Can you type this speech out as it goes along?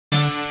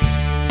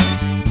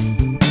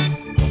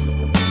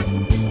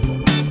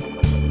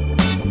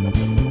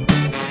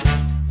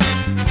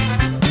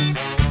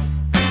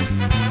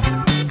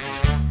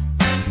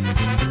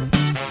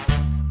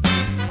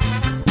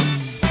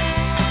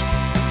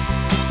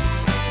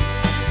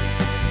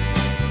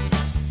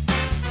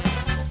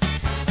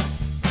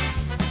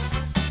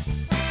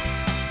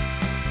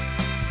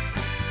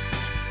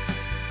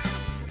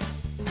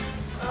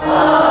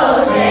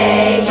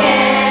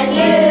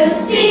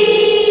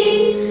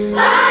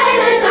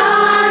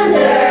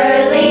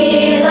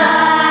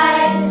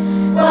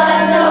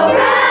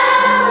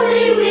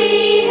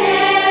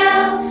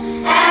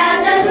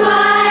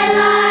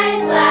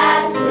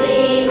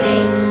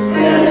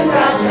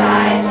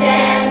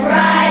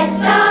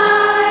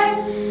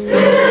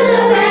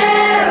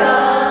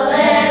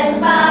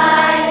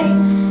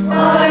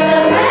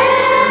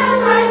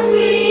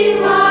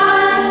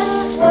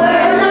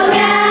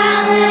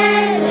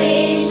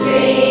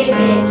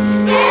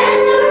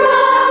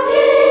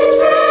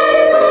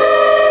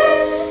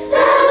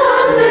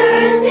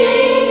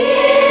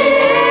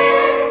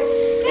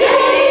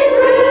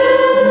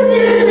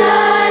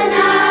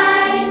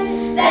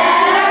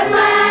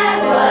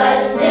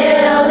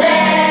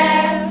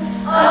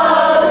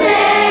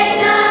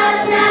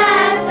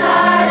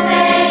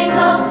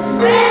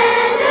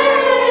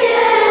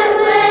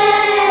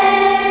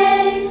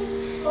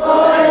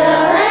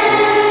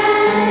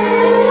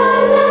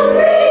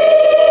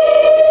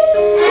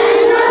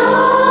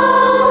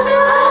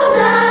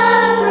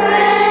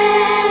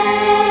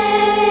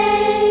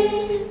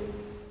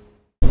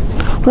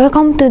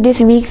Welcome to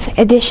this week's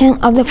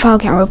edition of the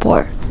Falcon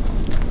Report.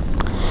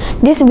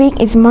 This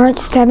week is March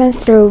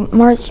 7th through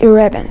March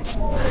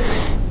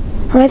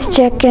 11th. Let's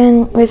check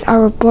in with our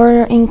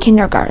reporter in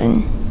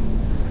kindergarten.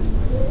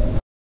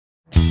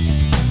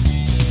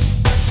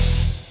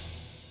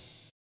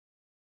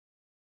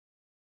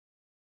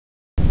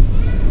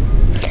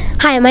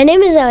 Hi, my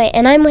name is Zoe,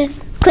 and I'm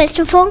with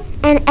Christopher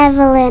and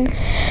Evelyn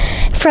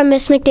from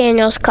Miss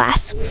McDaniel's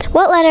class.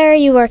 What letter are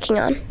you working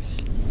on?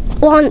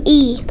 Long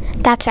E.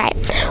 That's right.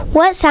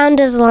 What sound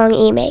does long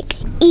E make?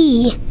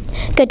 E.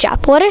 Good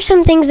job. What are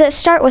some things that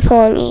start with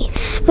long E?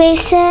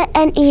 Lisa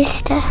and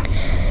Easter.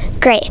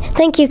 Great.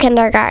 Thank you,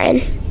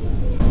 kindergarten.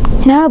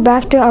 Now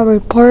back to our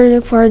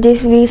report for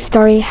this week's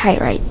story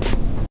highlights.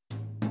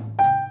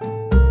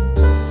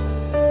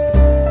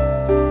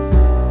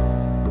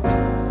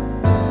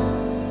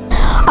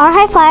 Our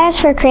high flyers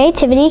for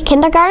creativity: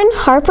 kindergarten,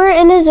 Harper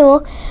and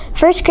Azul;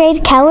 first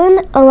grade,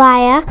 Kellen,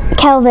 Alaya,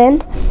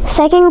 Kelvin;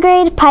 second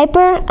grade,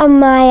 Piper,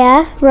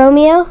 Amaya,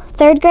 Romeo;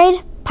 third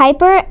grade,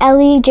 Piper,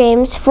 Ellie,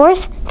 James;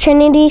 fourth,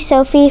 Trinity,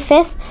 Sophie;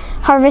 fifth,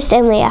 Harvest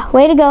and Leah.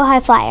 Way to go, high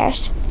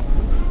flyers.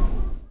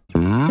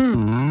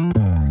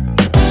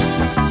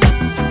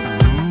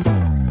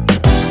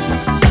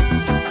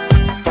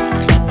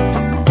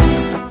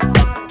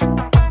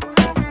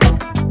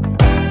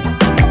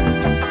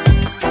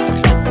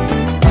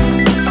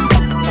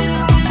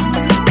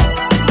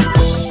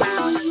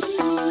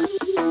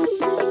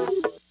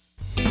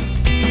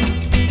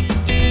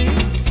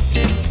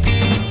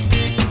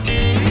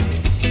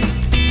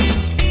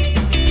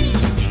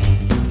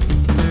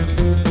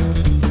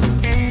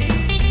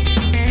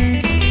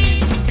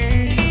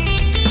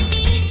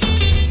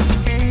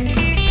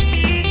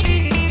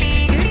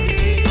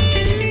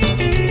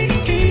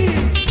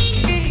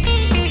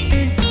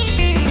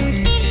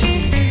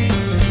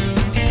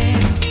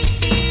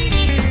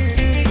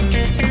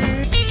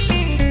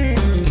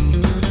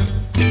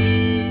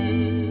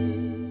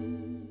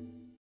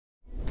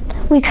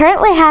 We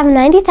currently have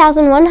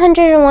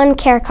 90,101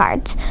 care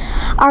cards.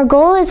 Our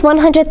goal is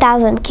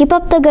 100,000. Keep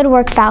up the good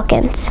work,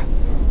 Falcons.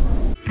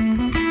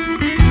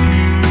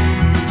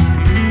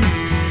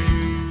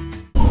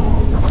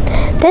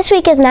 This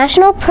week is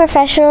National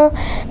Professional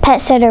Pet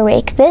Sitter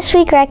Week. This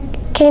week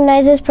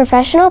recognizes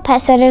professional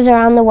pet sitters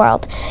around the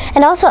world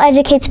and also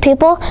educates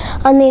people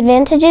on the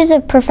advantages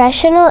of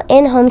professional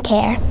in-home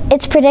care.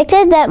 It's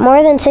predicted that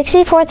more than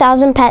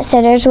 64,000 pet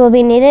sitters will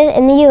be needed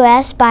in the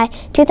U.S. by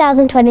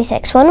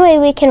 2026. One way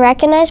we can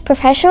recognize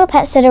Professional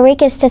Pet Sitter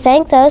Week is to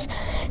thank those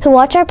who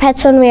watch our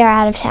pets when we are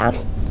out of town.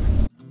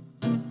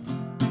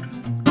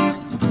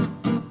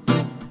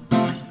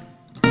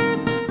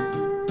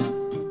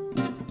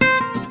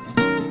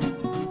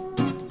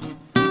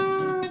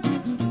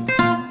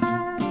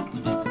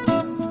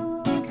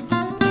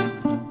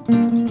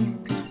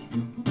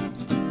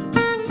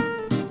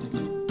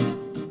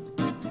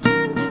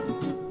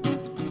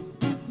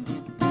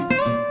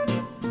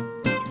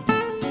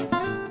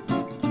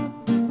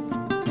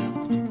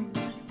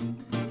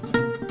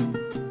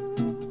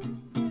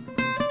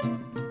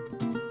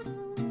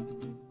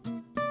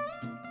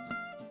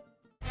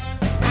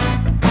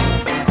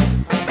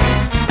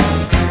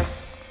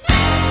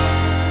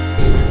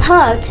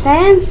 Hello, today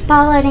I'm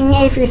spotlighting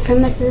Avery from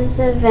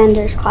Mrs.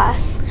 Vander's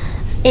class.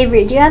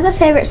 Avery, do you have a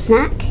favorite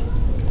snack?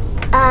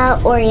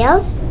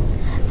 Oreos.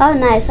 Oh,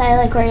 nice. I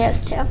like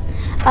Oreos too.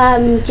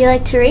 Do you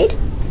like to read?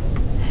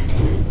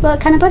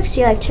 What kind of books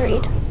do you like to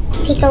read?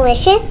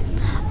 Pickalicious.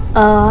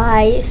 Oh,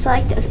 I used to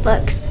like those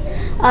books.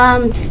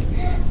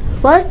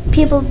 What would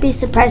people be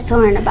surprised to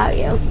learn about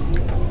you?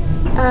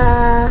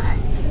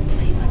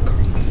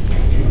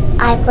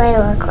 I play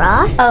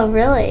lacrosse. Oh,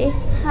 really?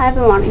 I've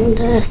been wanting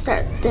to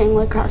start doing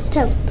lacrosse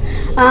too.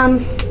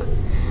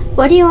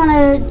 What do you want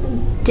to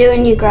do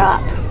when you grow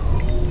up?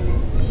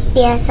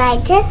 Be a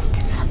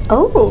scientist.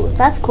 Oh,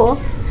 that's cool.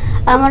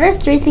 What are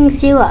 3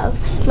 things you love?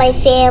 My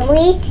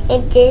family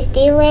in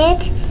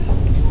Disneyland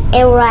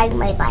and riding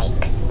my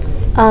bike.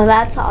 Oh,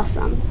 that's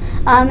awesome.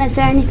 Is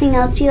there anything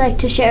else you'd like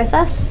to share with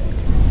us?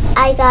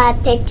 I got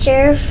a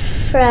picture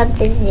from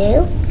the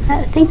zoo.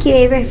 Thank you,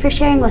 Avery, for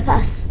sharing with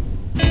us.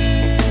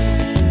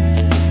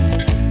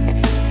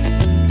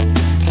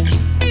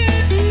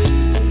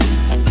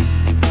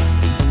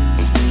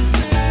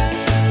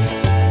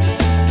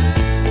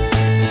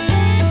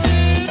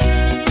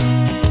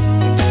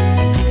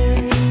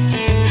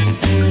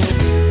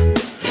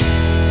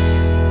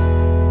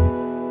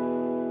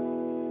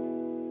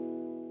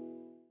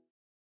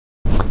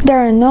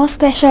 There are no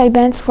special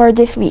events for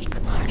this week.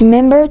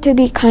 Remember to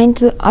be kind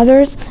to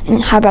others and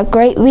have a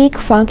great week,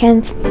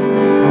 Falcons.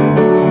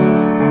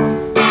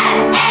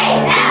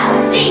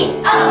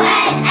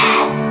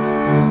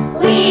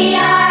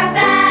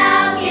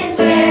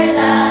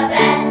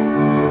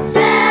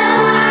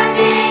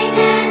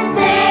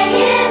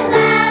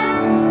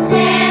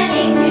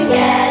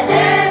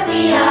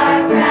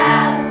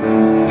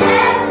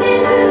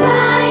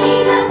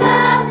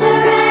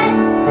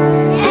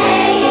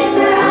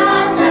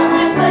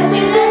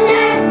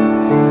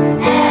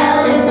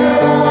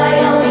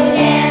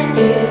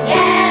 To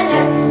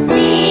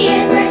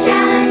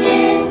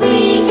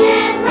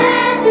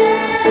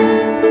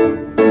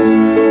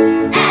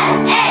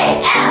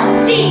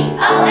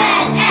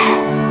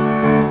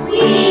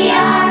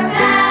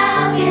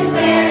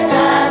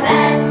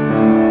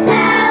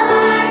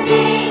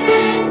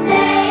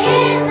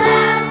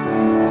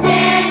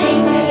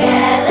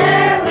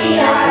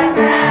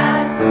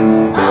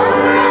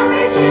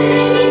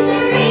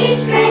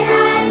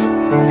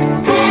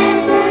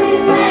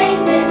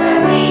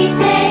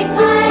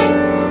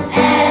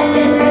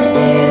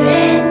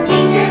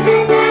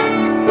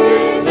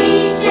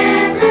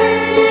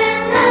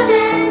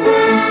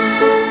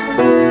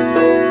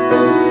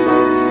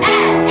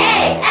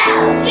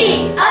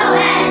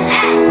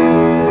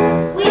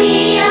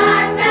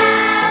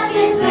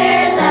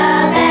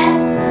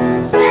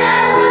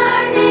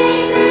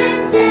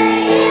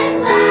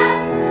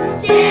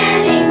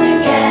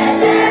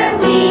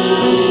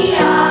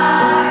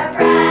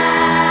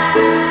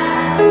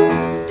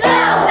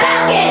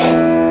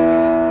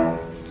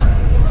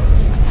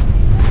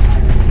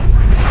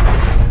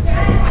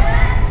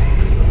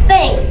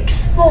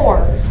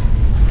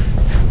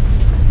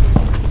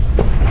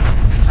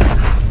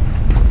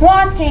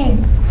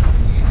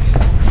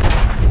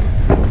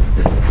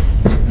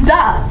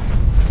that?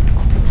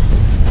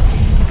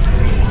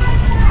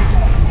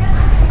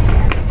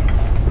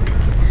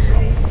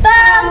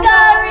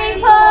 Famke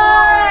Report!